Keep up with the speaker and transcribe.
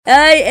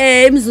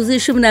Hayi imizuzu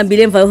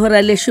 12 emva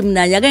kwehora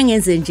le-11 ake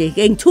ngenze nje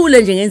ke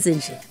ngithule nje ngenze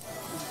nje.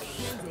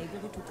 Yenzeke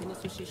ukuthi ugcine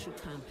usushesha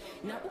ukuhama.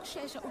 Na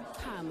ukushesha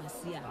ukuhama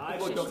siya. Hayi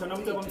kodwa Dr.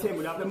 Nomcebo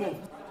Mthembu lapha emuva.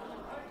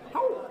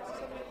 Hawu.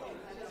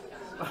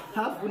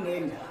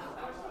 Hakunenga.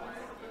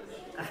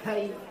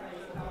 Hayi.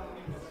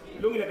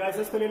 Lungile guys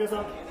sesiphelele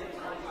sonke.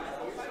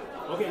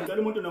 Okay,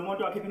 ngicela umuntu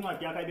nomuntu akhiphe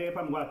incwadi yakhe ayibeke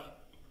phambi kwakhe.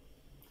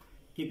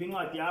 Khipha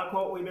incwadi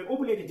yakho uyibeke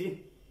ubuledi D.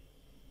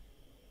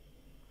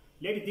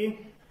 Lady D.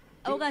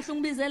 Awukahle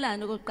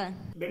ungibizelana okokuqala.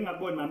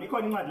 Bengingakuboni mama,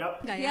 ikhona incwadi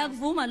lapho.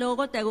 Ngiyakuvuma lokho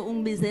kodwa ke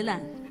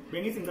ungibizelana.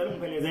 Bengithi ngicela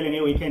ungiphelezele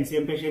ngeweekend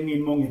siye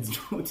empeshenini mongenzi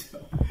lutho.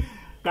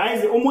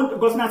 Guys, umuntu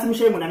nkosinathi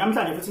Mshemu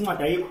namhlanje futhi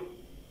incwadi ayikho.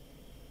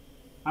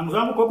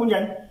 Angizwanga ugogo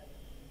kunjani?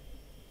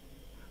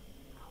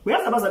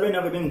 Uyazi abazalwane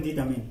nabo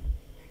bengidida mina.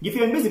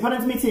 Ngifike ngibiza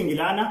i-parent meeting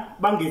lana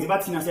bangezi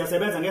bathina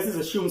siyasebenza ngeke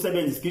size sishiye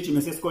umsebenzi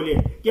sigijime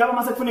sesikoleni. Kuyaba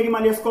mase kufuneka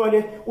imali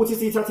yesikole uthi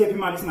siyithathe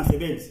imali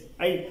singasebenzi.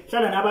 Ayi,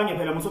 hlala nabanye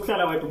phela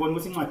musokuhlala wedwa ubona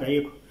ukuthi incwadi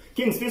ayikho.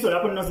 King Sifiso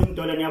lapho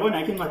ninozindola niyabona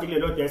ayikho incwadi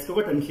kulelo desk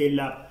kodwa nihleli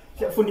lapha.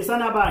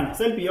 Fundisana abanye,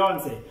 sel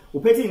Beyonce,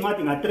 uphethe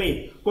incwadi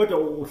nga3 kodwa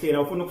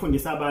uhlela ufuna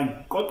ukufundisa abanye.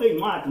 Qoqa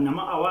incwadi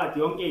nama award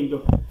yonke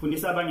into,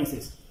 fundisa abanye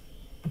sisi.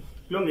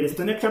 Kulungile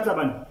sithone chapter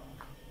bani?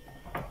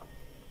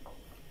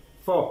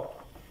 4.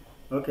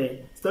 Okay.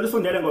 Sicela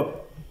usifundele ngoba.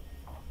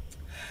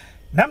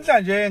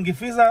 Namhlanje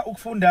ngifisa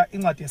ukufunda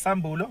incwadi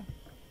yesambulo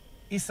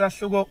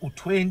isahluko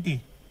u20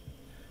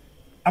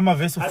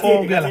 amavesi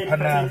 4 kuya lapha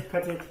na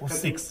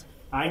u6.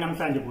 Hayi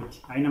namhlanje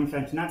buthi, hayi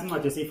namhlanje nathi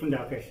incwadi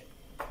esiyifundayo kahle.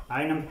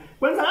 Hayi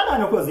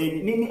kwenzakalani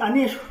okhozini? Ni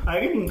anisho,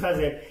 ayike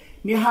ngichazele.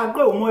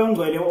 Nihaqwe umoya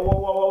ongcwele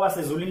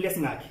wasezulwini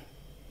lesingakhe.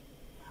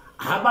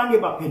 Abanye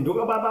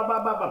baphenduka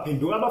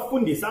baphenduka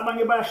abafundisi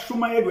abanye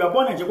bayashumayela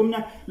uyabona nje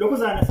kumnya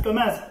lokuzana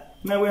siqemeza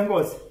ncewe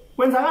enkosi.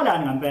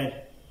 Kwenzakalani ngempela?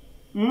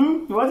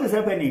 What is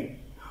happening?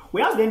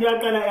 Uyazi lento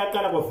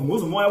yaqala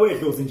kwavunguza umoya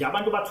wedlozi nje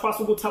abantu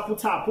bathwasa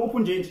ukuthapha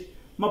nje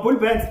mabhuli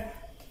bands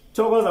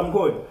Thokozani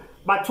mkhulu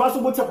bathwasa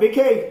ukuthi BK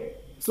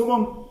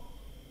sukum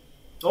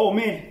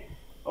mina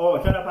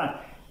hlala phansi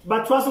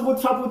bathwasa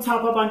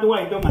ukuthapha abantu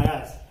wayinto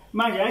ongayazi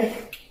manje hayi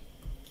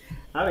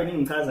ave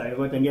ningichazayo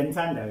kodwa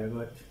ngiyanithanda ke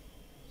kodwa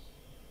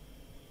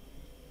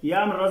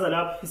yami Rosa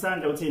lapha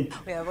isandla uthini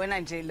uyabona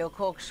nje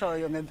lokho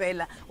okushoyo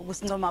ngempela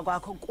ukusincoma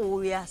kwakho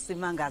kuya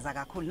simangaza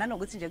kakhulu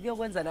nanokuthi nje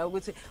kuyokwenza la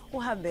ukuthi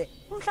uhambe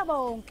umhlaba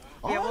wonke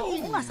yebo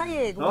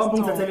ungasayeki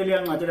ungithathelele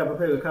yancwadi lapha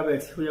phezulu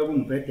ekhabethe uya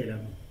kungibhedela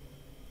mina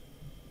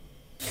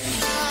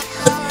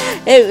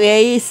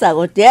uyayisa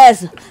kodwa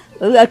yazo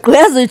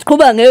uyaqhweza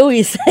uqhuba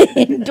ngewisa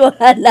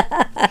intwala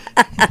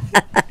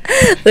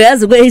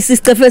uyazi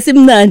kweyisistefe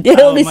esimnandi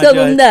okuyisa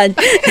kumnandi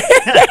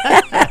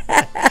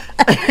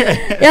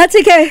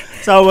yathi ke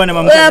sawubona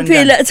mama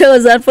uyaphila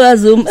Thokozani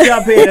Zuma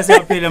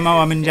siyaphila mama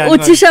wami njani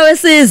uThisha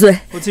wesizwe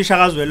uThisha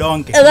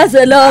kazwelonke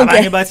akazwelonke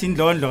abanye bathi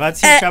indlondlo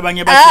kathisha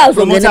abanye bathi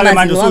promoter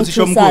manje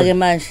uThisha omkhulu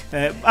manje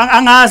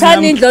angazi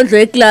thani indlondlo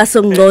eclass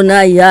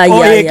okungcona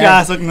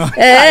eclass okungcona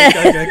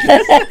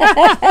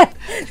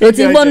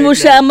uthi ngibona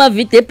musha ama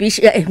video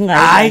ebish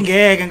hayi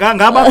ngeke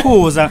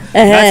ngabakhuza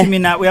ngathi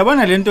mina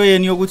uyabona lento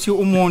yeni yokuthi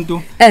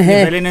umuntu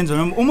ngivele nenze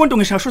umuntu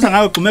ngishashutha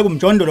ngayo gxumeka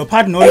umjondolo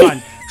phakathi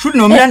nolwane should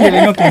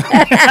nomlandeli nokho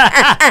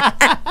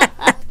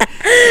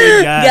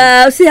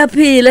ya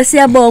siyaphila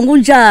siyabonga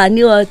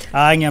unjani kodwa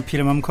hayi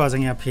ngiyaphila mamkhoza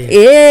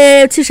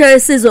ngiyaphila Thisha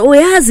wesizwe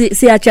uyazi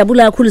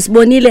siyajabula kakhulu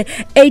sibonile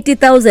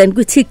 80,000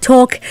 ku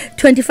TikTok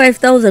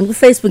 25,000 ku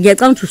Facebook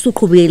ngiyacanga ukuthi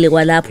usuqhubekile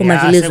kwalapho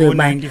manje lezwe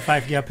ba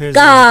 95 kuyaphezulu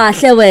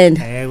kahle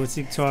wena ku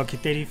TikTok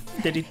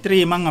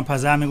 33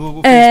 mangaphazami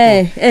ku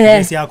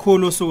Facebook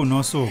siyakhulu usuku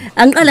nosuku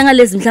angiqale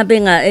ngalezi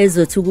mhlawumbe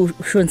ezothi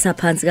ukushonisa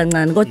phansi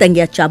kancane kodwa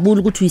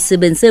ngiyajabula ukuthi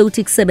uyisebenzise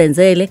uthi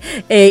kusebenzele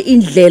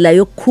indlela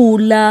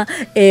yokukhula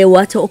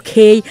wathi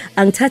okay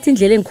angithatha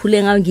indlela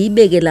engikhule ngayo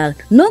ngiyibeke la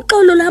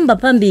noxolo lahamba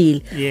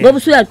phambili ngoba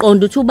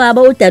usuyaqonda ukuthi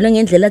ubaba udalwe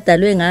ngendlela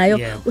adalwe ngayo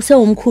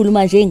usewumkhulu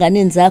manje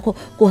einganeni zakho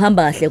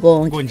kuhamba kahle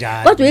konke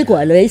kodwa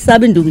igwalo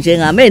yayisaba induku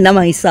njengami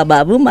nama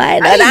ngisababa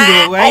umayela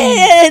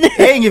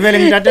hey ngivele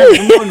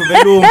ngitatazela umbono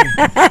velungu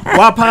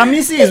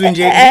waphakamisa izwi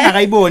nje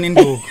ngingakayiboni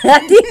induku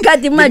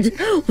ngathi manje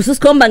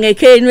ususikhomba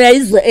ngekheni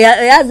uyayizwa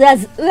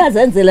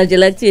uyazenzela nje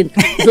la kuthini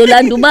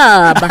zolanda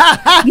ubaba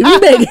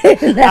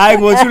ngibekela hayi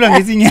ngothula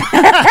ngithi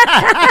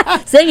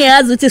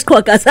sengiyazi ukuthi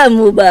isikhokha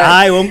sami uba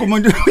hayi wonke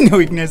umuntu une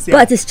weakness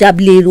yakhe but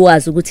sijabulile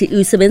wazi ukuthi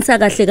uyisebenzisa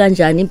kahle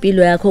kanjani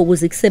impilo yakho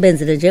ukuze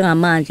ikusebenzele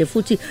njengamanje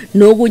futhi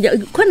nokunye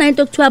khona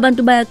into okuthiwa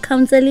abantu baya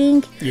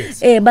counseling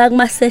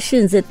bakuma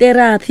sessions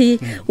therapy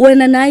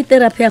wena nayi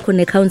therapy yakho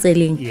ne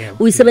counseling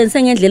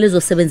uyisebenzisa ngendlela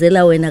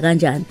ezosebenzela wena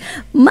kanjani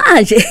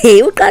manje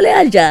uqale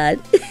kanjani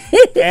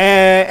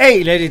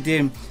hey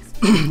lady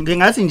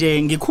ngingathi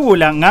nje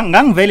ngikhula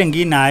ngangivele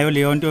nginayo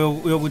leyo nto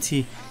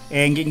yokuthi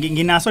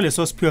nginaso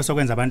leso siphiwo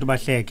sokwenza abantu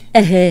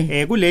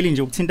bahleke kuleli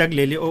nje ukuthinta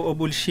kuleli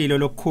obulishilo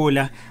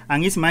lokukhula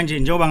angithi manje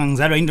njengoba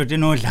ngangizalwa indoda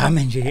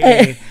enodlame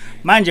nje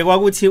manje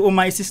kwakuthi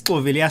uma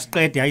isixovile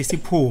yasiqeda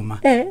ayisiphuma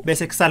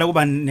bese kusala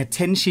kuba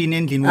netension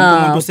endlini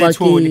umuntu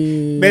usetholi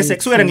bese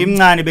kusukela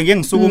ngimncane bengeke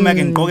ngisukume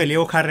ke ngigqoke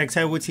leyo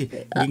character ukuthi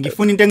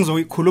ngifuna into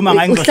engizoyikhuluma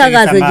ngayo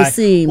ngizohlekisa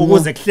ngayo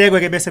ukuze kuhlekwe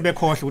ke bese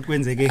bekhohle ukuthi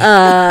kwenzeke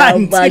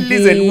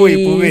lize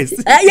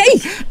libuyibhubesi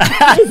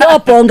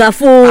izobhonga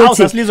futhi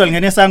awusasilizwa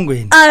lingene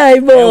esangweni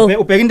hayibo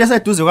ubheka into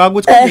eseduze kwakho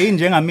ukuthi konke yini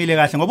njengamile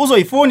kahle ngoba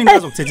uzoyifuna into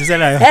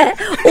azokuthethiselayo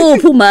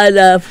uphuma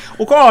lapho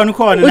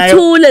ukhona naye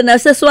uthule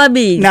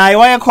naseswabini naye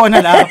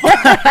wayekhona lapho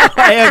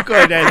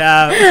wayekhona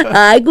lapho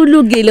hayi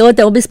kulungile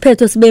kodwa ngoba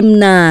isiphetho sibe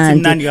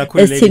mnandi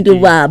esithinta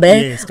ubaba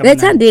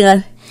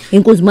ngethanda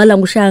inkuzimala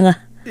ngushanga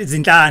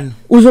izinhlanu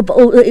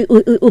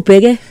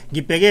ubheke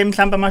ngibheke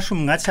mhlamba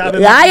amashumi ngathi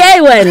abe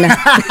hayi wena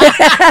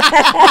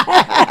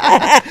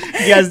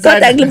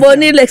kodwa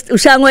ngibonile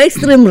ushangwa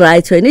extreme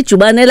right wena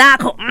ijubane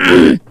lakho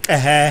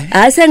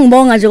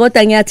sengibonga nje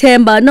kodwa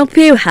ngiyathemba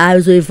nokuphiwa hayi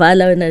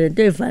uzoyivala wena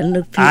lento eyivala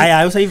nokuphiwa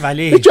hayi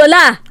usayivalile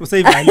ujola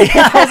usayivalile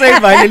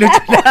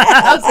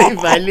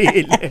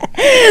usayivalile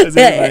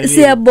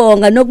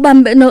siyabonga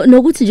nokubamba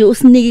nokuthi nje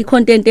usinike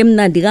icontent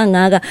emnandi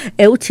kangaka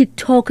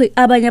uTikTok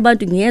abanye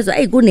abantu ngiyezwa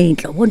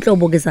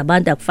kuneyinhlobonhlobo ke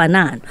zabantu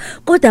akufanana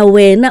kodwa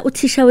wena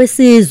uThisha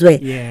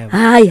wesizwe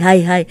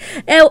hayi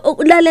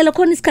ulalela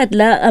khona isikhathi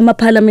la ama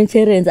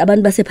parliamentarians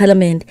abantu base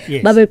parliament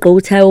babegqoka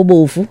uthayi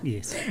obovu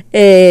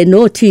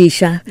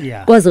noThisha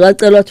kwaze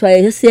kwacelwa kuthiwa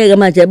yesiyeke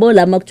manje yabo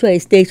lama kuthiwa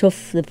state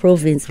of the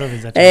province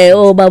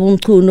obaba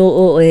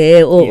umchuno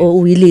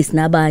uWillis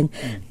nabanye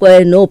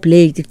no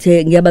Blake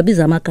kuthe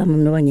ngiyababiza amagama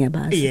mina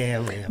ngiyabazi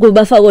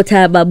kubafaka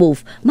uthayi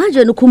ababovu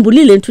manje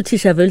ukhumbulile into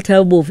uThisha vele uthayi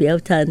obovu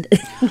yawuthanda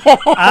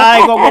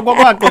hayi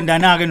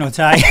kwaqondana ke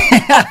nothayi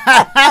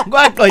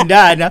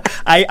kwaqondana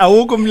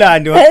awukho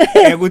umlando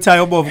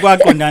ekuthayi obovu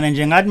kwaqondana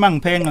nje ngathi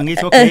mangiphenqa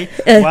ngithi okay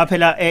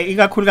waphela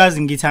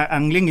ikakhulukazi ngithi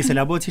angilingise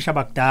labo Thisha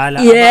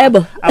bakudala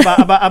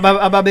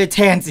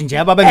ababe-tense nje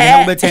ababengena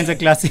kube-tense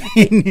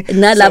eklasini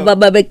nalabo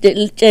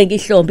ababetshenge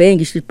ihlombe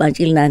engisho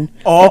ibhantshili nani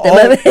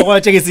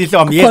okutshengisa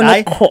ihlombe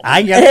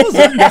hayi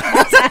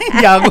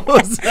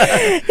ngiyakuzwa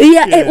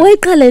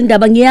wayiqala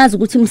indaba ngiyazi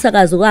ukuthi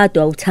umsakazo kade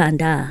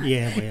awuthanda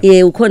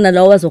ukhona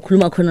la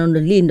wazokhuluma khona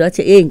noLindo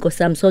athi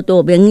inkosi yami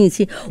Sotobe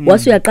ngithi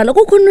wasuyaqala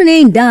kukhona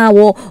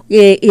nezindawo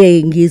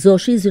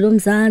ngizosho izilo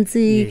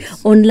mzansi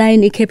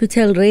online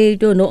iCapital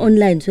Radio no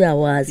online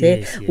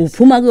uyawazi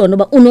uphuma kuyona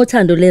ngoba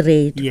unothando le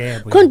radio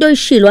khonto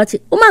ishilo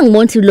wathi uma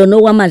ngimonthi lo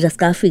nokwamanje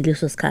asikafiki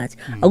leso sikhathi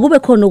akube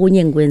khona okunye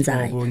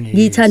engikwenzayo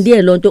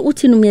ngithandiye lonto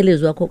uthini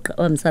umyalezo wakho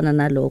wamsana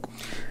naloko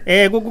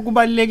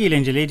kubalekile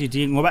nje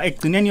lady ngoba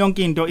ekugcineni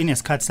yonke into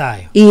inesikhathi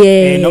sayo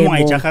noma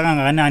ungayijaha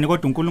kangakanani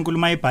kodwa uNkulunkulu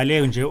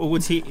mayibhaleyo nje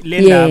ukuthi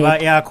le ndaba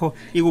yakho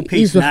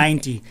iku-page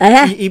 90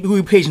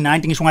 iku-page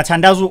 90 ngisho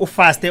ungathandaza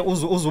ufaste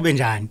uzube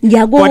njani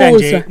kodwa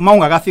nje uma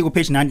ungakafika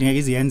u-page 90 ngeke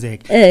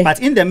iziyenzeke but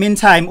in the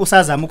meantime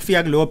usazama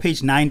ukufika kulowo page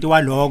 90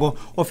 waloko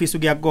office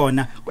ukuya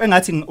kukona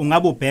engathi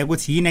ungabe ubheka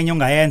ukuthi yini enye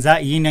ongayenza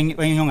yini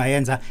enye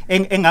ongayenza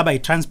engaba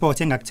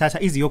i-transport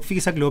engakuthatha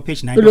iziyokufikisa kulowo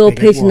page 90 kulowo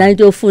page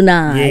 90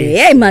 ofunayo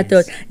hey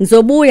madoda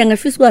ngizobuya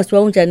ngifisa ukwazi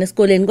unjani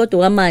esikoleni kodwa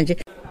kwamanje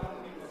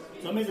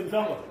Somizi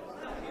mhlongo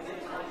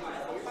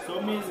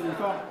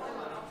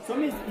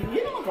Somizi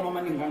yini amagama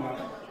amaningi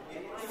kangaka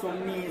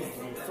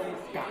Somizi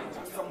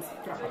somganja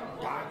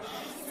somstrapadash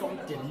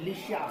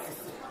delicious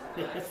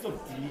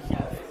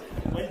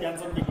well done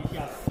some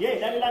delicious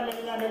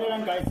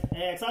lalela guys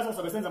kusasa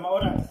sobe senza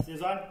ama-orals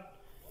sizwana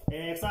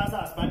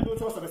kusasa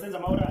asibalutho sobe senza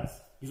ama-orals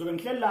ngizobe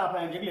ngihleli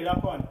lapha nje kulela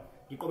khona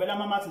ngiqobela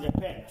ama-marks nje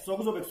kuphela so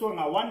kuzobe kusuka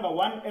nga-1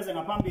 by-1 eze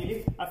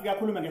ngaphambili afike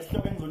akhulume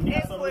ngesihloko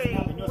engizonika sona ukuthi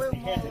mhlawumbe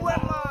niyosinikeze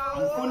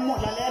angifuni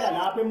lalela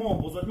lapha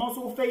emuva uzothi uma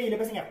usukufeyile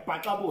bese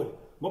ngiyakubhaxabula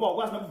ngoba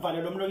ukwazi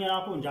nokuvalela umlonyana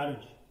wakho njalo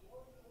nje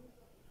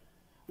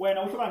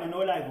wena uhlukane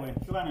no-live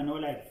uhlukane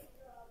no-live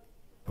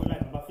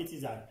ku-live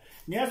abafithizayo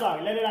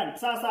niyezwa-ke lalelani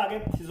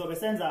kusasa-ke sizobe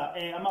senza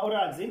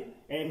ama-orals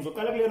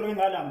ngizoqala kule row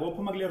engala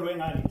ngophuma kule row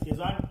engale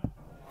sizwana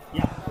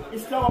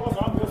isihloko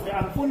kozohamba uyozile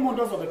angifuni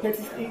umuntu ozobe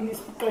phethe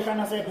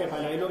isiqeshana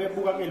sephepha la iloku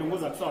ebuka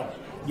kelunguza kusona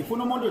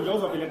ngifuna umuntu nje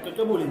ozovele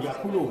eqeqebule nje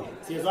akhulume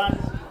sizwana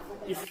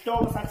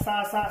isihloko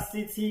sakusasa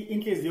sithi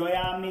inhliziyo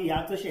yami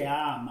yacishe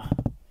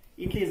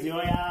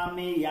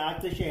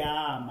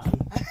yama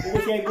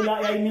ukuthi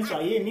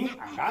yayimiswa yini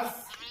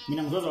angazi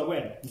mina ngizozwa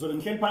kwena ngizobe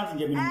ngihleli phansi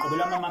nje mina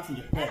ngiqobela ama-marks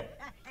nje kuphela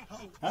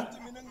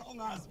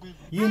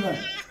yini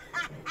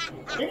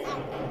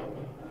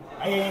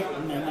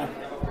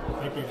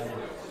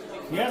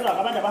ngiyezwa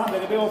abantu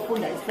abahambeke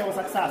beyofunda isihloko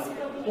sakusasa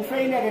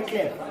ufeyileke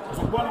clever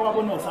uzokubona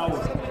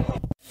kwabonosawuza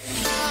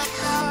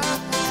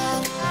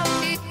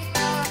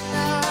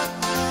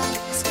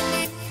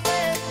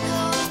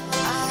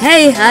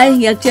hey hayi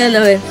ngiyakutshela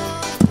wena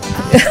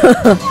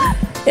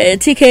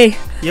TK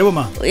yebo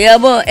ma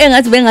yabo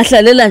engathi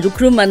bengahlalela nje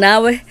ukukhuluma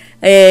nawe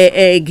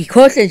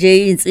ngikhohle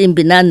nje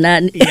insimbi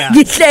nani Yeah.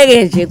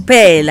 ngihleke nje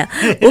kuphela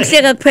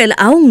ukuhleka kuphela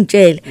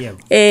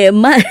awungitshele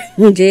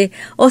manje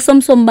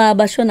osomsomba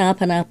bashona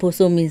ngapha napho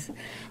somisa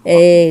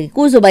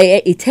kuzoba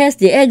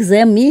i-test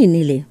i-exam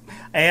yini le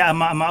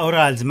ama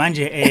orals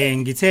manje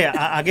ngithe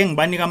ake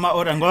ngibanika ama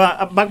oral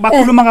ngoba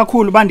bakhuluma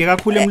kakhulu bande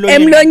kakhulu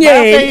Emlonyeni.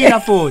 bayafeyila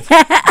futhi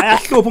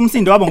ayahlupha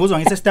umsindo wabo nguzwa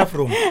ngise staff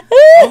room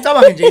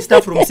ucabanga nje i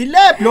staff room sile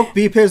block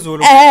B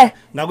phezulu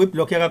ngakwi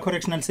block ya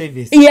correctional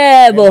service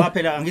Yebo.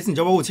 phela angithi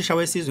njengoba uThisha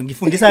wesizwe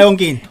ngifundisa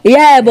yonke into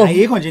Yebo.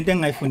 ayikho nje into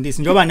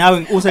engingayifundisi njengoba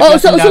nawe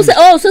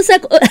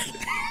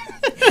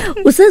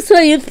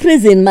usese youth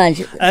prison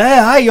manje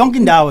hayi yonke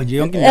indawo nje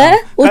yonke indawo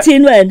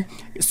uthini wena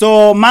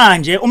so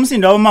manje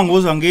umsindo wabo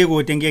manguzwa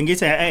ngikude ngiye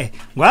ngithi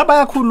ngoba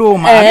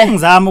bayakhuluma ake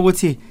ngizama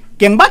ukuthi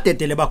ke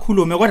ngibadedele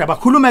bakhulume kodwa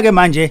bakhulume ke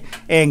manje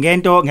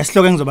ngento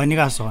ngesihloko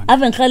engizobanika sona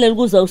ave ngikhalela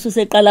ukuzwa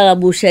ususeqala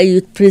kabusha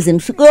youth prison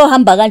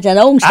kuyohamba kanjani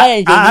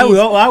awungishaye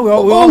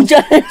nje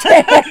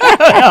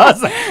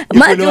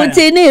manje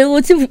uthini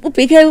uthi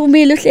uBK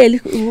umile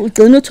uhleli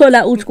ugcina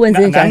uthola uthi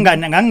kwenze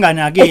njani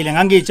nganganakile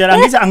ngangitshela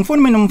ngithi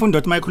angifuni mina umfundi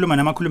othi mayikhuluma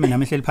namakhulume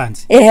nami ehleli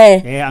phansi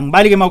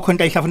angibali ke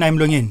mawukhonta ihlafuna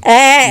emlonyeni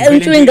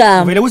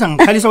untwingama vele kuthi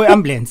angikhalisa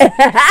kweambulance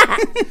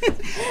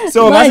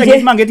so ngase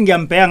ngithi mangithi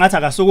ngiyambheka ngathi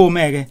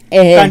akasukume ke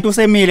kanti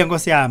usemile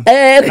Nkosi yami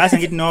ngase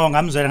ngithi no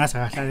ngamzwela ngathi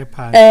akahlale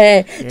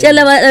phansi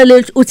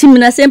tshela uthi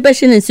mina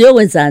sempesheni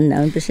siyokwenzani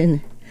nawe empesheni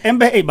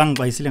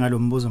bangixwayisile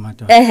ngalombuzo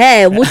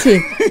madoda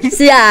ubuthi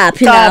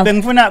siyapi cha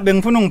nawe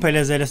bengifuna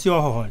ungiphelezele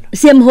siyohola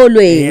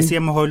siyemholweni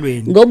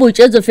siyemholweni ngoba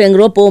uJezofe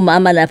ngirobho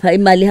umama lapha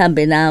imali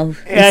ihambe nawe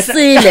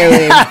usile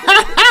wena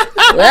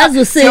wazi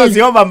usile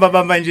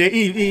siyobamba nje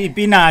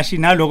ipinashi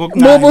naloko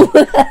okuncane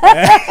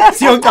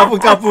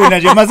siyocaphuna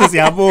nje mase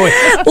siyabuya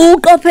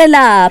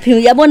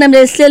uqophelaphi yabona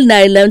mina sihleli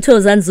naye la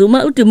Thokozani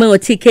Zuma udume ngo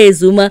TK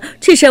Zuma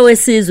thisha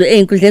wesizwe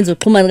einkundleni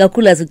zokuxhumana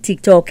kakhulukazi ku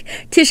TikTok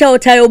thisha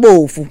othayo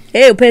bovu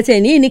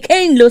uphetheni yini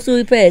Kane lo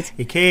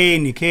suyiphethe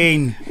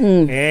Kane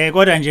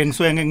kodwa nje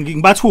ngisuke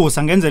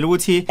ngibathusa ngenzela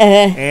ukuthi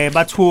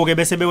bathuke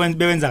bese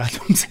bewenza kahle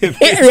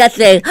umsebenzi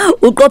uyahleka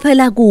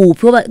uqophela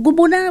kuphi ngoba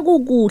kubonana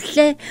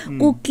kukuhle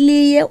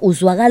kukliye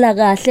uzwakala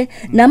kahle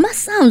nama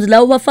sounds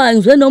lawo bafaka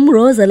ngizwe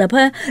nomroza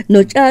lapha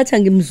notshatha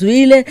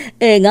ngimzwile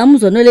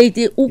ngamuzwa no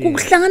lady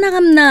ukuhlangana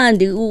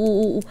kamnandi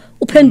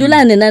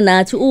uphendulane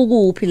nanathi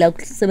ukuphi la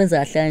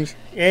kusebenza kahle nje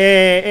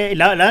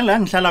la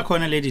ngihlala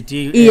khona lady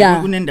D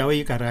kunendawo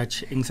eyigarage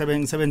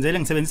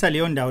ngisebenzisa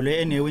leyo ndawo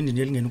le enewindi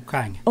nje lingena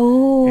ukukhanya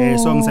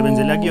so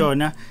ngisebenzela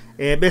kuyona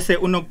bese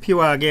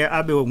unokuphiwa ke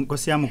abe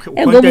Nkosi yami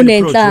content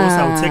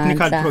producer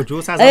technical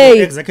producer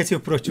executive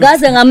producer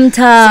ngaze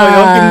ngamthanda so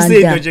yonke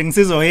imisindo nje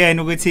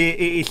ngisizoyena ukuthi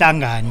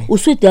ihlangane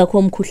uswidi yakho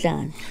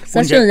omkhuhlane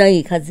sasho nje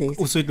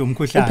ngikhazethi uswidi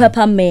umkhuhlane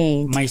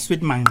peppermint my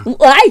sweet man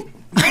hayi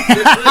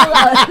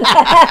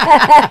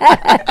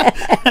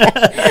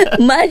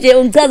manje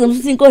ungichaza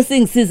ukuthi inkosi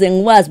ingisize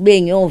ngikwazi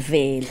be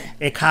ngiyovela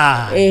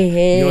ekhaya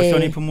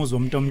ngiyohlonipha umuzi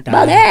womuntu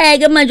omdala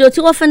bangeke manje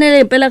uthi kofanele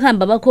impela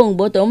kuhamba abakhongi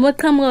bodwa uma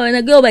eqhamuka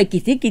wena kuyoba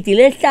igidi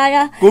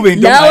lehlaya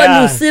lawo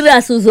no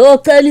serious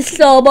uzocela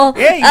isihlobo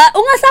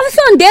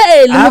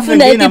ungasabasondeli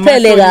ufuna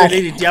iphele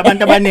kahle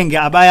abantu abaningi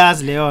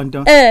abayazi leyo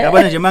nto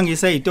yabona nje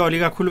mangise izitolo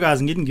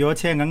ikakhulukazi ngithi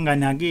ngiyothenga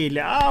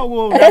nginganakile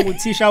awu la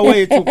uThisha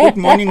wethu good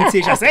morning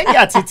Thisha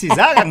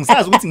sengiyathithizaka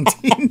ngisazi ukuthi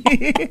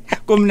ngithini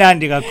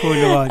kumnandi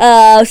kakhulu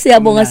kodwa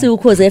siyabonga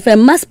siukhoze FM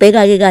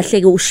masibheka ke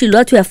kahle ke ushilo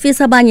wathi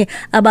uyafisa abanye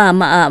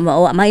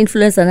ama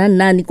influencer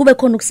nani kube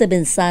khona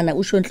ukusebenzisana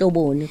usho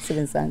enhloboni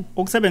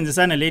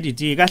ukusebenzisana lady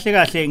D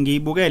kahle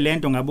ngiyibuke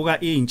lento ngabuka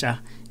intsha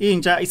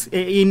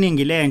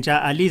iningi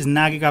lentsha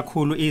alizinaki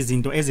kakhulu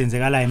izinto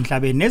ezenzekalayo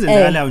emhlabeni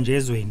nezenzekalayo nje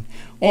ezweni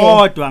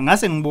kodwa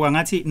ngase ngibuka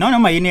ngathi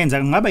noma yini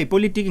yenza ngaba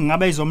ipolitiki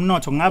ngaba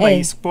izomnotho ngaba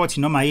isport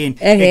noma yini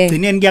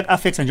egcineni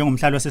kuya-affecta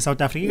njengomhlalo wase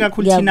South Africa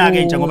kakhulu thina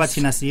ke njengoba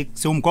thina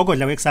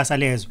siwumgogodla wekusasa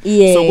lezo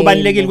so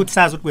kubalekile ukuthi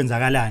sazi ukuthi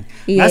kwenzakalani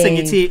ngase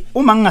ngithi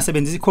uma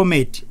ngingasebenzisa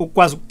icomedy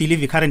ukwazi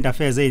ukudeliver current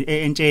affairs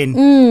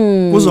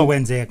entsheni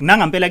kuzokwenzeka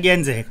nangampela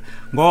kuyenzeka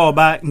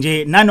ngoba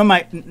nje nanoma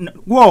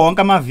kuwo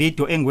wonke ama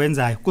video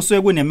engikwenzayo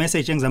kusuke kune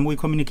message engizama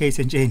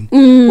ukuyicommunicate entsheni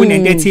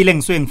kunento ethile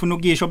engisuke ngifuna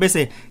ukuyisho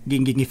bese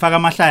ngifaka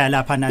amahlaya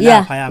lapha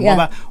nalapha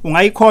ngoba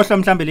ungayikhohlwa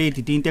mhlambe le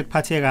into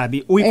ekuphathe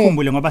kabi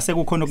uyikhumbule ngoba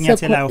sekukhona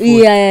okunyathelayo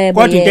futhi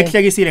kodwa into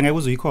ekuhlekisile ngeke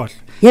uzuyikhohlwa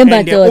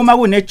and uma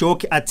kune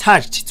joke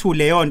attached to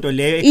leyo nto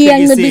leyo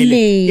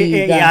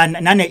ekuhlekisile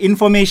nane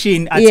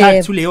information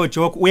attached to leyo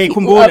joke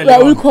uyayikhumbula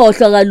leyo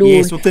uyikhohlwa kalula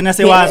yes ugcina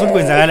sewazi ukuthi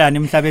kwenzakalani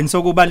emhlabeni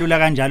sokubalula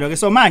kanjalo ke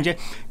so manje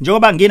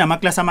njengoba nginama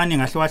class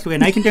amaningi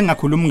ahlukahlukene ayikho into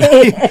engakhulumi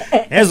ngayo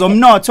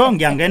ezomnotho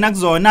ngiyangena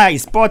kuzona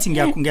isport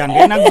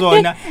ngiyangena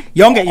kuzona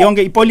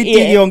yonke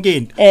ipolitiki yonke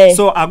into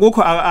so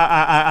akukho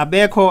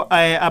abekho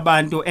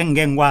abantu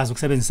engeke ngikwazi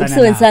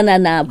ukusebenzisana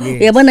nabo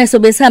uyabona so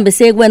besihambe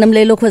siye kuwena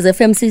mlelo Khoze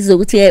FM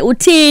sizokuthi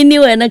uthini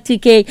wena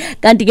TK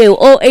kanti ke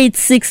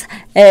 086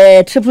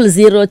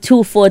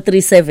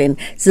 0002437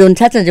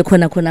 sizonithatha nje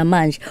khona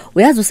manje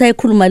uyazi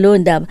usayikhuluma leyo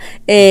ndaba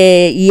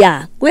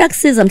ya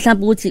kuyakusiza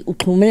mhlawumbe ukuthi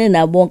uxhumene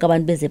nabo bonke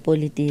abantu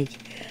bezepolitiki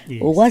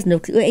ukwazi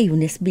nokuthi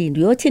unesibindi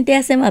uyothinta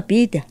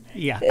yasemabhida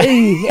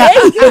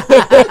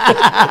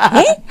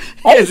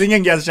ezinye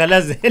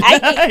ngiyazishalazela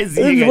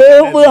ezinye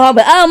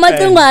uhamba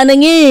amacingwane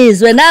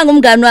ngizwe nanga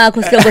umngani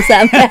wakho sihlobo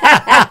sami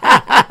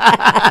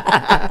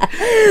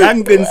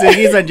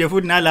ngangiqinisekisa nje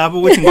futhi nalapho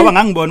ukuthi ngoba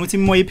ngangibona ukuthi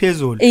imimoya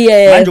iphezulu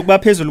manje ukuba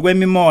phezulu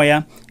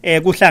kwemimoya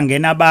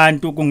kuhlangena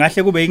abantu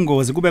kungahle kube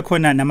ingozi kube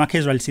khona nama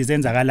casualties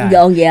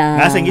enzakalayo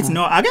ngase ngithi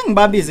no ake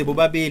ngibabize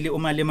bobabili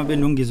uma lema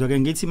benongizwa ke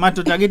ngithi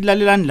madoda akithi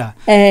lalelani la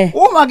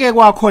uma ke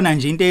kwakhona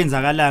nje into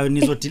eyenzakalayo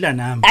nizodila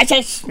nami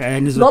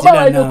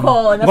nizodila nami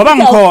ngoba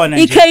ngikhona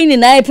nje ikhayini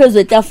naye phezulu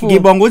etafula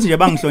ngibonga ukuthi nje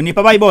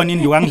bangihlonipha bayibona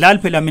induku angidlali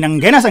phela mina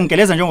ngingena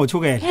sengigeleza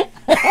njengothukela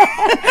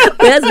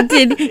uyazi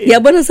uthini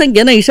ngiyabona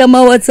sengena ngisho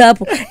ama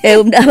WhatsApp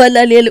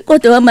abalaleli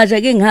kodwa manje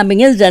ake ngihambe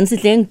ngenzenjani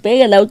sihle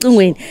ngibheke la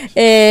ucingweni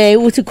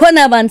uthi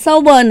khona abantu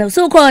sawubona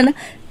usukhona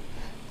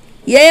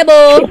yebo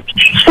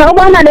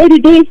sawubona lady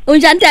D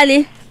unjani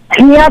Tali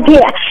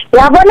ngiyaphila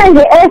yabona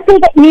nje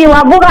esike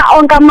ngiwabuka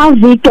onke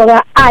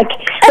amavideo akhe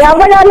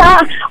yabona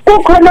la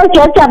kukhona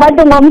uJoja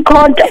abantu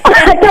ngomkhonto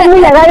athi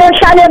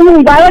akayohlala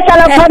emuva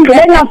ayohlala phambili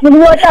engafuni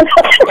ukuyohlala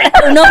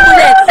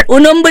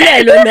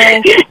unombulelo lo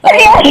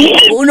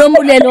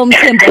unombulelo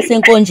omthembu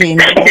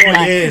senkonjeni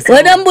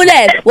wena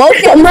umbulelo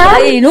wawuhlema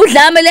yini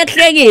udlame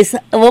lekuhlekisa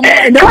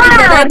nokuthi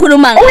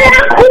ekhuluma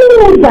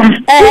uyakhumbuza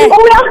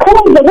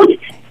ukuthi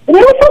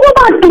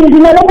Usukubaduzi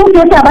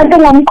nalokuthi abantu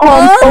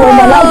ngomkhonto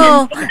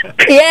la.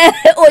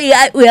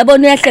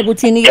 Uyabona uyahle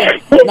kuthini ke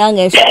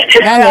nangesho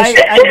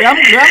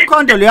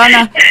uyamkhonto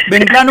leyana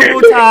bengiplana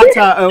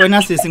ukuthatha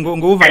wena sisi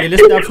ngokuvalele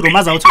staff room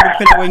azawuthola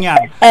kuphela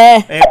kwenyanga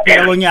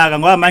kuphela konyaka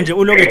ngoba manje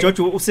uloke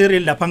George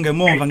uSerial lapha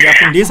ngemuva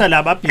ngiyafundisa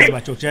laba abhizi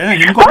bajojana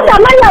ngimkhonto kodwa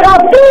manje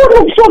akafuni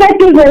ukusuka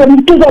eduze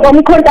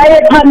komkhonto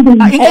aye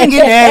phambili inkingi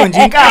leyo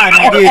nje inkani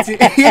ngithi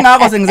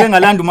ingakho sengize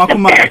ngalanda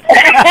umakhumalo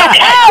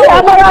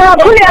yabona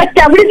kakhulu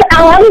yajabulisa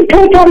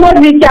awangiphethe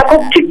amavideo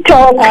ku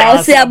TikTok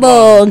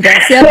siyabonga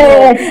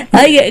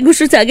hayi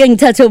kusho ukuthi ake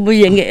ngithathe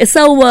obuye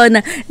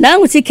sawubona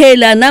nangu TK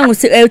la nangu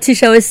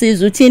uThisha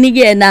wesizwe uthini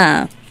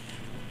kuyena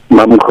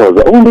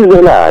mamkhoza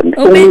ungibizelani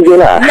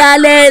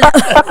lalela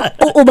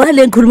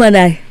ubale ngikhuluma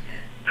naye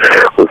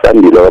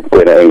usandile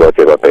wabugwena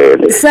engothe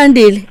kwaphela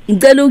Sandile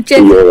ngicela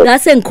ukutshela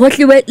ngase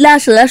ngikhohliwe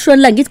lasho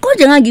la ngithi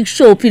konje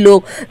ngangikushophi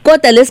lokho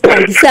kodwa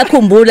lesibhangi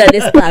siyakhumbula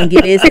lesibhangi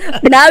lesi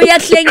nawe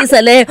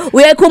uyahlekisa le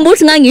uyakhumbula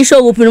ukuthi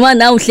ngangisho kuphi noma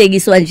nawe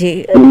uhlekiswa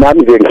nje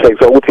nami nje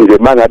ngihlekisa ukuthi nje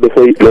mangabe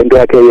lento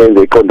yakhe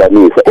yenze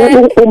iqondanisa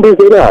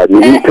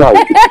umbizelani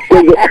ikhaya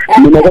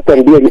mina kodwa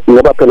ngibuye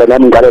ngoba phela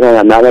nami ngale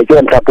nana ke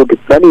mhlawumbe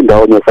ukuthi nami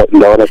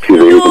ndawana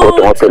thize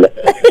kodwa phela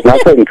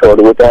ngase ngithola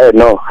ukuthi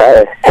no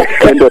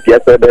lento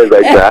yasebenza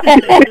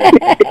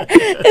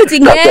uthi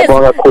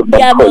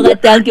ngiyabonga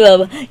thank you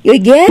baba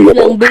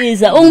ngiyezwa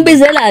ngibiza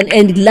ungibizelani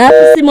and lapho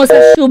isimo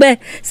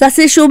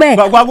sasisishube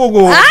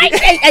kwakukubi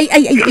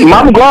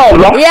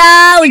mamgoba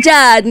ya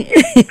unjani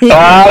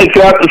hayi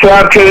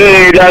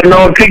siyaphila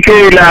no TK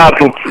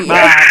lapho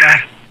baba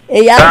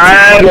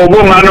hayi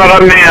ngobungano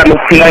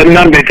kamela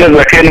nambethe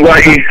zakheni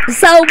kwayi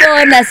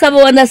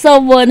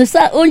sawubona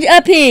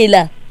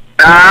aphila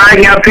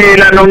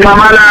ngiyaphila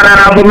nokumamalana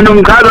lapho mina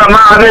ngikhaza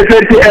manje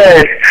sethi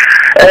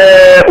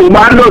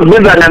ubantu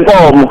ozibiza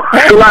nenkomo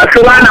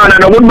hlukana wena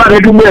nokuthi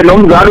bakethi ubuye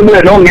nomzali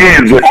ubuye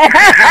nongezwe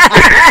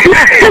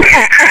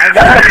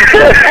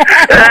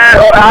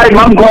hayi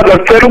mamkhoza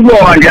sicela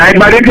ukubonga nje hayi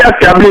bakethi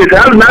yasijabulisa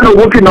yazi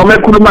nanokuthi noma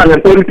ekhuluma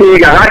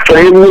ngepolitiki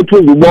akagxeki ukuthi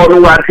uzibone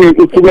ukuthi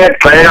usuke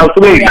egxeka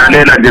usuke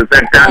idlalela nje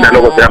sekuthanda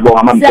lokho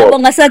siyabonga mamkhoza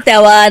siyabonga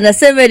sadawana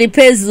 7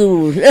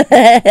 phezulu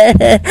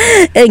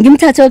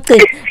ngimthatha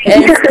ocela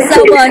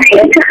sawubona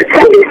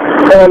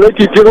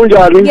lady D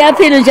kunjani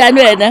ngiyaphila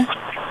njani wena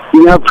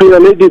ngiyaphila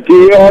lady D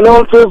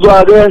lo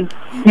sizwa ke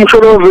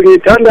umsholovi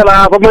ngithanda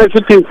lapha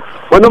masithi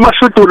wena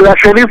umashudulo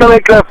uyashelisa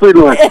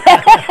eclassini wena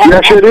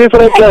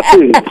uyashelisa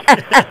eclassini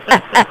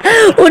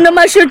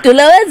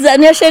unomashudulo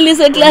wenzani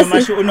uyashelisa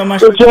eclassini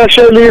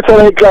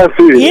uyashelisa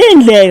eclassini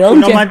yini leyo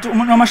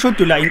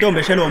unomashudulo intombi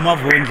eshelo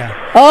umavundla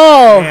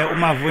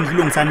umavundla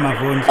ulungisani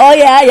mavundla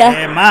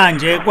ya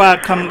manje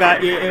kwaqhamuka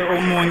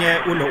omunye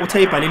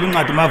uthe ibhalile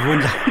incwadi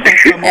umavundla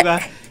qhamuka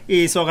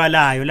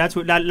isokalayo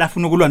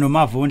lafuna ukulwa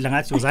nomavundla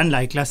ngathi uzani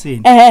la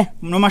eclassini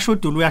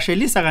nomashudulo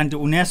uyashelisa kanti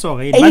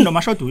unesoka yini manje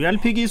nomashudulo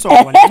uyaliphikiswa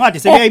ngoba incwadi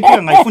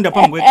sebeyayiphika ngayifunda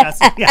phambi kweclass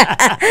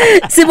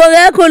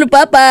sibonga kakhulu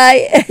bye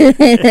bye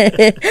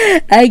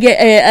ayike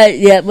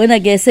yabona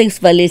ke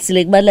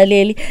sengisivalesile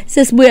kubalaleli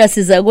sesibuya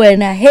siza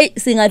kuwena hey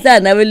singahlala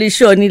nawe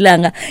lishoni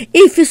ilanga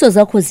ifiso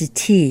zakho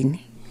zithini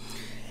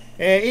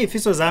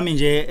Ifiso zami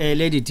nje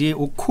Lady D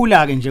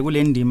ukukhula ke nje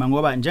kule ndima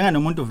ngoba njenga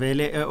nomuntu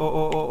vele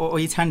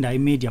oyithanda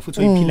imedia futhi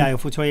oyiphilayo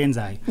futhi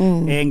oyenzayo.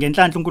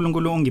 Ngenhlanhla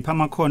uNkulunkulu ungipha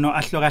amakhono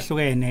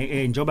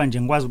ahlukahlukene njoba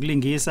nje ngikwazi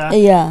ukulingisa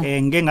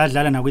ngeke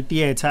ngadlala na kwi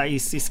theater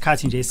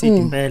isikhathi nje eside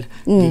impela.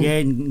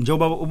 Ngike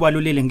njoba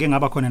ubalulile ngeke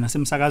ngaba khona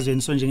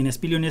nasemsakazweni so nje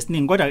nginesipiliyoni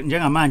esiningi kodwa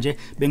njengamanje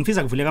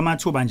bengifisa kuvuleka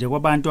amathuba nje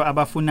kwabantu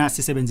abafuna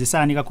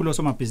sisebenzisana kakhulu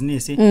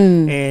osomabhizinisi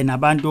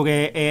nabantu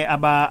ke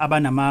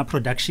abanama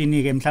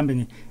production ke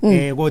mhlambe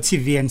ko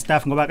TV and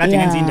stuff ngoba kade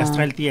ngenza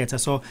industrial theater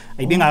so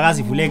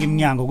ayibingakazi ivuleka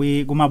iminyango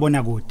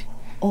kumabona kude.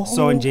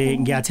 So nje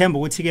ngiyathemba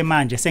ukuthi ke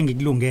manje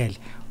sengikulungele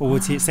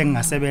ukuthi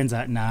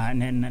sengingasebenza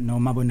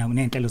nomabona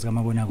nenhlelo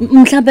zikamabona kude.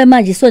 Mhlambe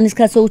manje sona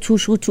isikhathi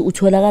sokuthusha ukuthi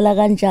utholakala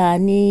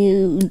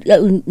kanjani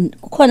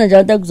kukhona nje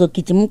abantu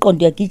akuzogijima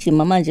umqondo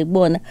uyagijima manje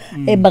kubona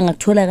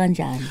bangakuthola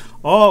kanjani?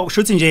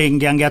 Shuthi nje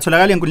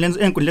ngiyatholakala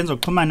enkundleni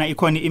zokuxhumana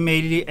ikhona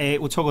i-email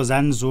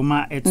uThokozani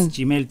Zuma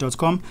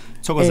 @gmail.com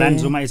Thokozani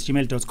Zuma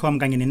 @gmail.com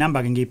kanye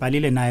nenamba ke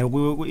ngiyibhalile nayo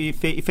ku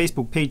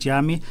Facebook page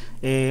yami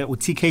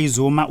uTK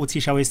Zuma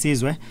uThisha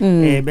wesizwe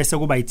bese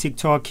kuba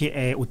iTikTok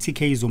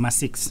uTK Zuma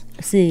 6.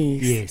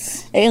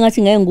 Yes.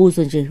 Engathi ngeke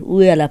ngikuzwe nje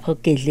uya lapha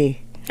kugedle.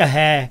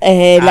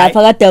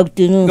 Lapha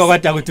kaDakudunu.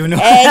 NgokwadaKudunu.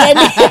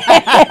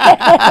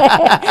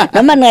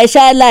 Noma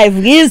ngayishaya live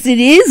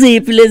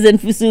ngiziphi lezi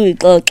enfisa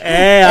uyixoxa.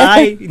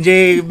 Hayi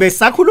nje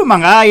besakhuluma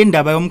ngayo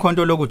indaba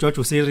yomkhonto lokhu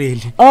George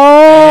usirili.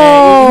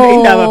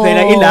 Indaba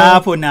phela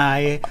ilapho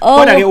naye.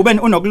 Kodwa ke ube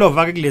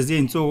unokulova ke kulezi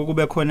insuku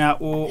kube khona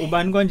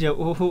ubani konje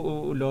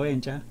lo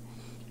entsha.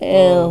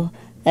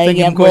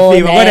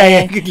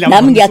 Ngiyabona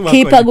nami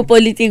ngiyakhipha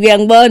kupolitiki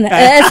uyangibona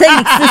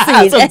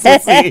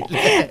sengikusisile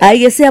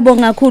hayi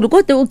siyabonga kakhulu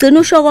kodwa ugcina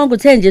usho konke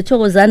uthe nje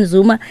Thokozani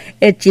Zuma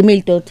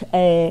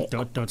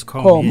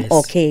 @gmail.com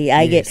okay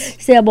hayi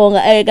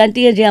siyabonga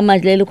kanti ke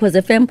njengamanje lelo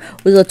Khoze FM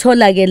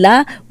uzothola ke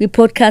la kwi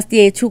podcast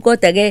yethu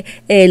kodwa ke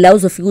la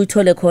uzofika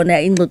uyithole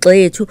khona ingxoxo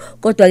yethu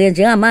kodwa ke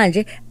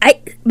njengamanje ayi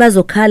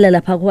bazokhala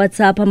lapha ku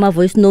WhatsApp ama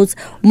voice notes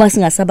uma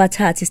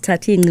singasabathathi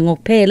sithatha ingcingo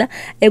kuphela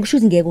kusho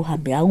ukuthi ngeke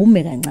uhambe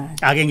akume kancane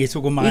ake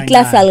ngisukuma kancane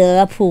iclass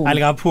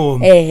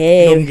alikaphumi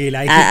lungile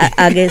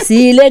ake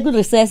sile ku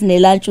recess ne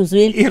lunch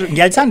uzwile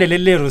ngiyalithanda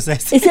le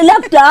recess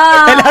isilapda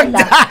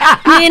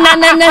mina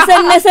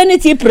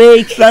nesenithi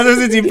break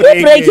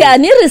break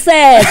yani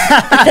recess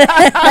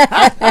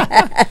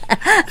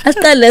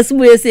asiqale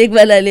sibuye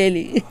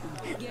sikubalaleli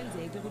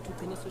kuyenzeka ukuthi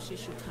ugcine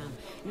usushesha ukuhamba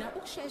na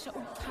ukushesha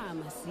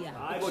ukuchama siya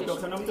hayi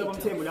Dr. Nomthembu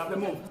Mthembu lapha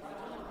emuva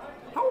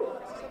hawu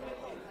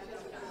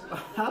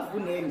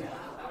hafunenga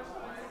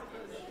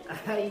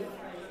hayi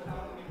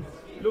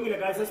lungile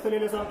guys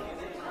sesiphelele sonke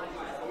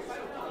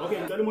okay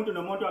ngicela umuntu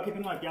nomuntu akhipha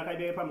incwadi yakhe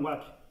ayibeke phambi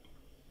kwakhe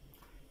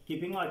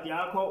khipha incwadi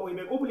yakho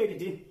uyibeke Lady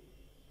D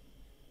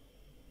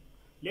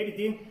Lady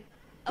D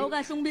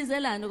awukahle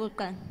ungibizelana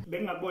okokuqala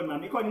bengingakuboni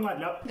mama ikhona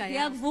incwadi lapho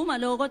ngiyakuvuma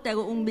lokho kodwa ke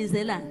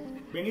ungibizelana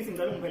bengithi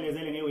ngicela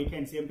ungiphelezele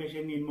ngeweekend siye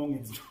empeshenini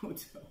mongenzi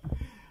lutho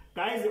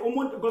guys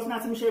umuntu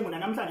nkosinathi mshemu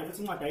namhlanje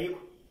futhi incwadi ayikho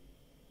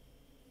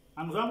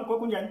angizwanga ukho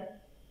kunjani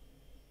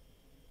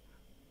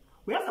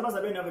uyazi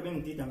abazalwane nabo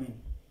bengidida mina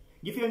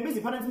ngifike ngibiza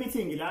i-parent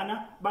meeting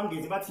lana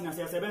bangezi bathina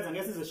siyasebenza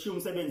ngeke size sishiye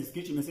umsebenzi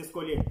sigijime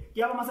sesikoleni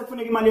kuyaba mase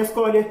kufuneka imali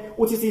yesikole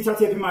uthi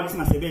siyithathe imali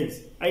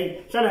singasebenzi ayi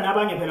hlala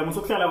nabanye phela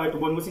musokuhlala wedwa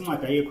ubona ukuthi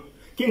incwadi ayikho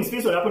King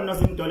Sifiso lapho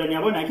nozindola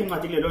niyabona ayikho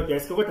incwadi kulelo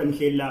desk kodwa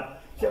nihleli lapha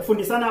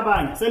fundisana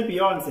abanye sel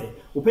Beyonce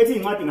uphethe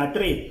incwadi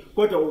nga3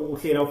 kodwa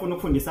uhlela ufuna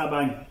ukufundisa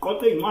abanye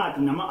qoqa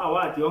incwadi nama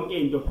award yonke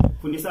into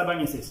fundisa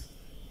abanye sisi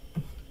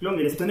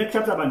kulungile sithone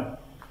chapter bani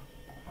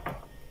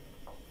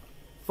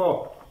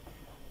 4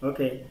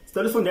 okay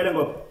sicela usifundele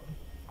ngoba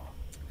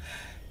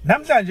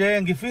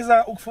namhlanje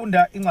ngifisa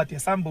ukufunda incwadi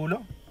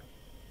yesambulo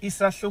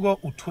isahluko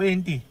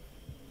u20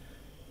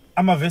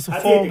 amavesi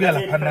 4 kuya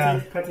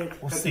lapha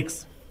u6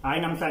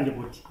 hayi namhlanje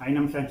buthi hayi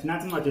namhlanje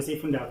nathi incwadi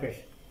esifunda phela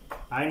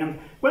hayi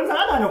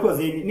kwenzakalani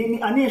okhozini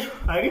anisho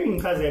ayike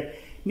ngichazele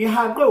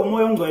nihaqwe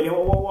umoya ongcwele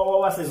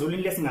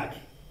wasezulwini lesingakhe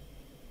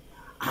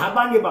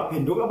abanye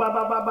baphenduka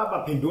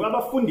baphenduka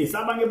abafundisi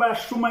abanye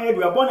bayashumayela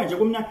uyabona nje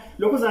kumnya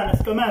lokuzana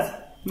siqemeza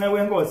nceku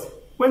yenkosi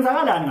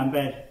kwenzakalani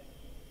ngempela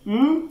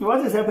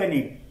what is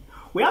happening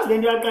uyazi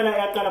lento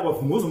yaqala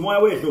kwavunguza umoya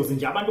wedlozi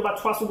nje abantu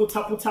bathwasa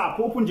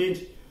ukuthapha uphu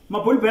nje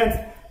mabhuli bands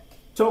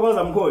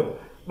Thokoza mkhulu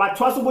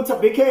bathwasa ukuthi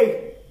BK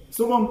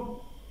sukum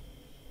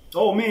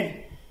mina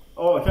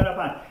hlala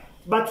phansi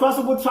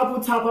bathwasa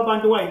ukuthapha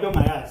abantu kwayinto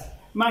ongayazi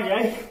manje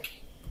hayi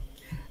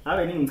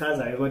ave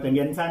ningichaza ke kodwa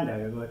ngiyanithanda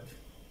ke kodwa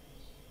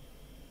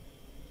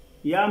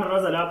yami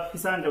Rosa lapha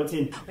isandla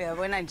uthini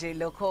uyabona nje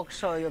lokho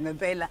okushoyo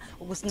ngempela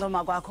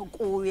ukusincoma kwakho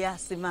kuya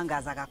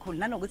simangaza kakhulu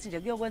nanokuthi nje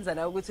kuyokwenza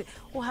la ukuthi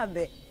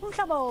uhambe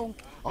umhlaba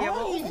wonke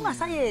yebo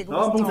ungasayeki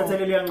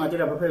ngithathele liyancwadi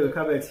lapha phezulu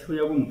ekhabethe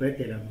uya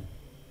kungibhedela mina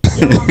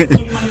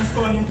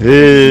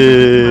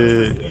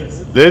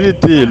Lady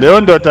D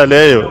leyo ndoda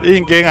leyo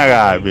inkinga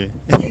kabi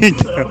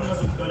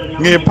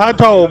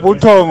ngiphathwa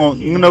ubuthongo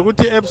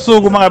nginokuthi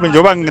ebusuku mangabe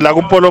njoba ngila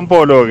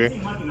kumpolompolo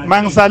ke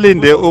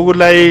mangisalinde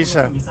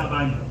ukulayisha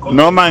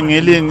noma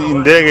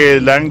ngilindeke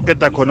la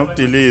ngiqeda khona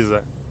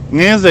ukudiliza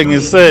ngize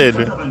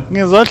ngiselwe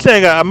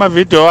ngizohleka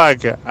ama-video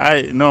wakhe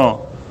hayi no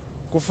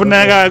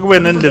kufuneka kube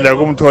nendlela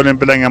yokumthola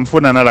impela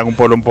ngiyamfuna nala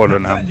kumpolompolo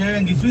nami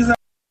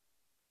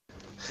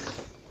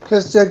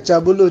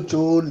Jabulo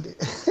Joli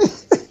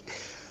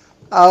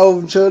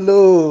awu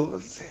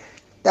mcholozi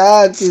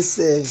tati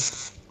se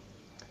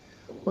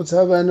uthi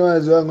abantu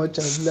waziwa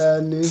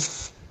ngoJabulani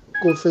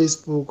ku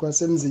Facebook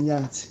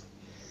wasemzinyathi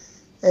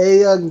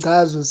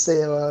angichaza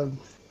use wami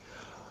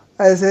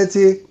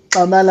ayisethi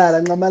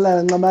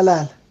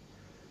nqamalala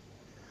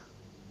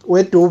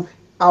wedube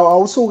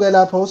awusuke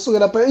lapha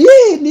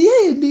yini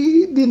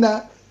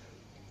dina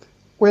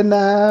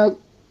wena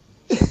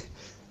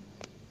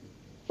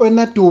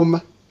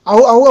duma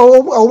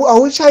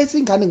awushayisa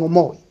ingane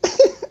ngomoya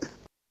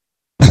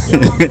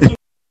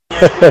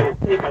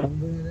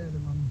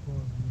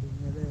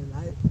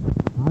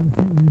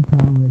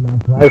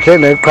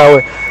ayishene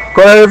eqhawe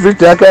kodwa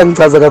ivideo yakhe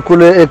yangichaza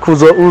kakhulu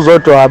ekhuzo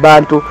uzodwa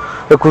abantu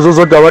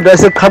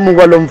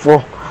aseqhamuka lo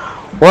mfo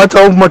wathi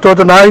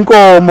umototo nayo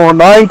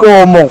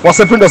inkomo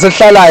wasephinda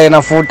sehlala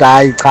yena futhi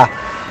hayi cha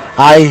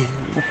hayi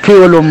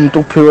uphiwe lo muntu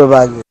uphiwe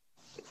bake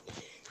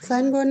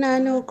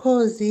sanibonani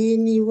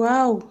ukhosini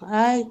wow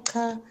hayi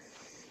cha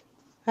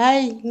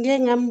hayi ngeke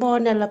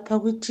ngambona lapha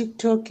ku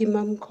TikTok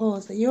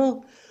mamkhoza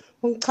yo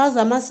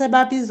ungichaza mase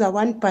babiza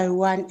one by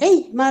one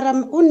mara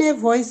une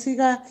voice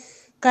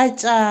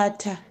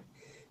kaTshatha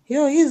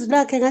yo izwi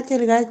lakhe ngathi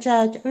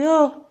likaTshatha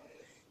yo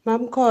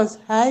mamkhoza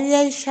hayi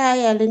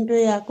uyayishaya lento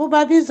yakho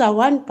ubabiza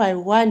one by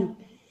one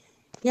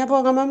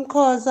ngiyabonga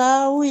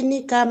mamkhoza uyini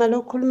igama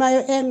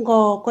lokhulumayo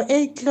engogo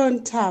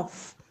eClontarf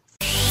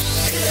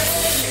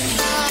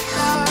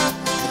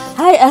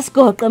Hayi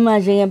asigoqe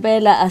manje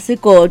ngempela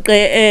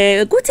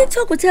asigoqe ku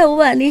TikTok uthe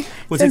ubani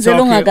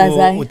senzelo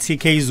ongakazayo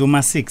uTK Zuma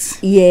 6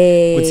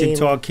 yeah ku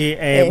TikTok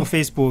ku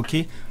Facebook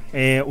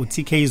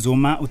uTK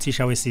Zuma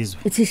uThisha wesizwe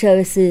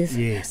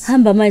yes.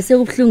 Hamba manje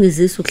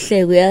sekubhlungizisa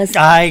ukuhleka uyazi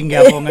hayi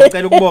ngiyabonga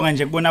ngicela ukubonga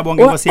nje kubona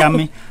bonke inkosi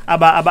yami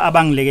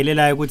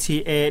abangilekelelayo ukuthi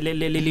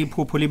leli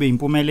phupho libe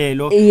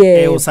impumelelo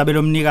usabelo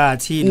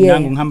omnikathi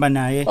nangu ngihamba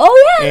naye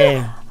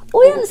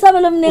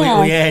uyanisaba lo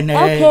mnikazi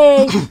uyena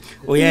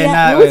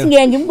uyena uthi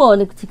ngeke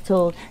ngimbone ku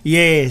TikTok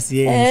yes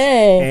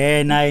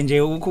naye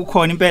nje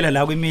ukhona impela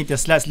la ku media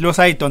lo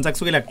sayidonsa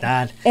kusukela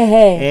kudala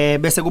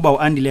bese kuba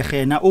uAndile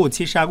Khena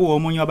uThisha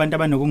kuwomunye wabantu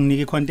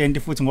abanokunginika icontent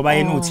futhi ngoba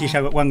yena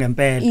uThisha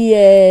kwangempela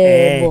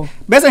yebo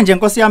bese nje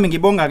inkosi yami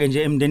ngibonga ke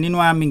nje emndenini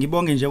wami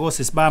ngibonge nje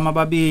kosisi bami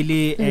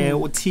ababili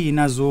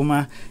uThina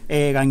Zuma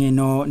kanye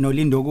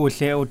noLindo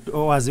Kuhle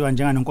owaziwa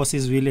njengana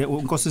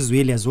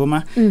uNkosizwile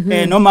Zuma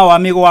noma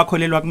wami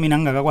kwakholelwa mina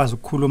ngingakwazi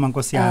ukukhuluma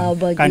inkosi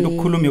yami kanti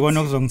ukukhuluma ikona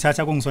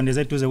okuzongithatha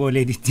kungisondeze eduze ko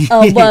Lady D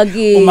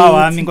uma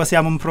wami inkosi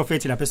yami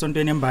umprofeti lapha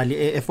esontweni embali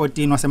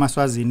e14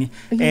 waseMaswazini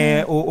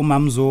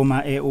uMam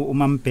Zuma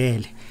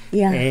uMambhele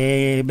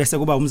bese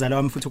kuba umzala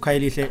wami futhi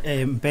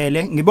uKhayelihle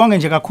Mpele ngibonge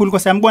nje kakhulu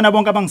inkosi yami bona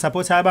bonke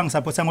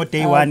abangisupporta ngo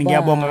day 1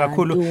 ngiyabonga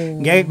kakhulu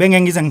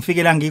bengeke ngize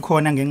ngifike la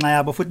ngikhona ngenxa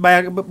yabo futhi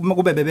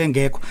kube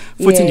bebengekho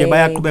futhi nje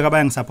bayaqhubeka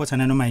bayangisupporta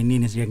nanoma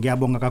yinini nje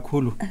ngiyabonga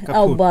kakhulu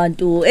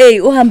abantu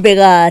uhambe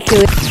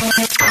kahle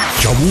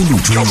Jabulu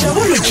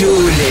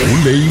Jule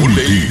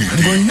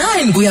ngo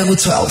 9 kuya ku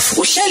 12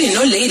 uhleli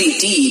no Lady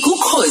D ku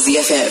Khosi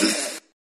FM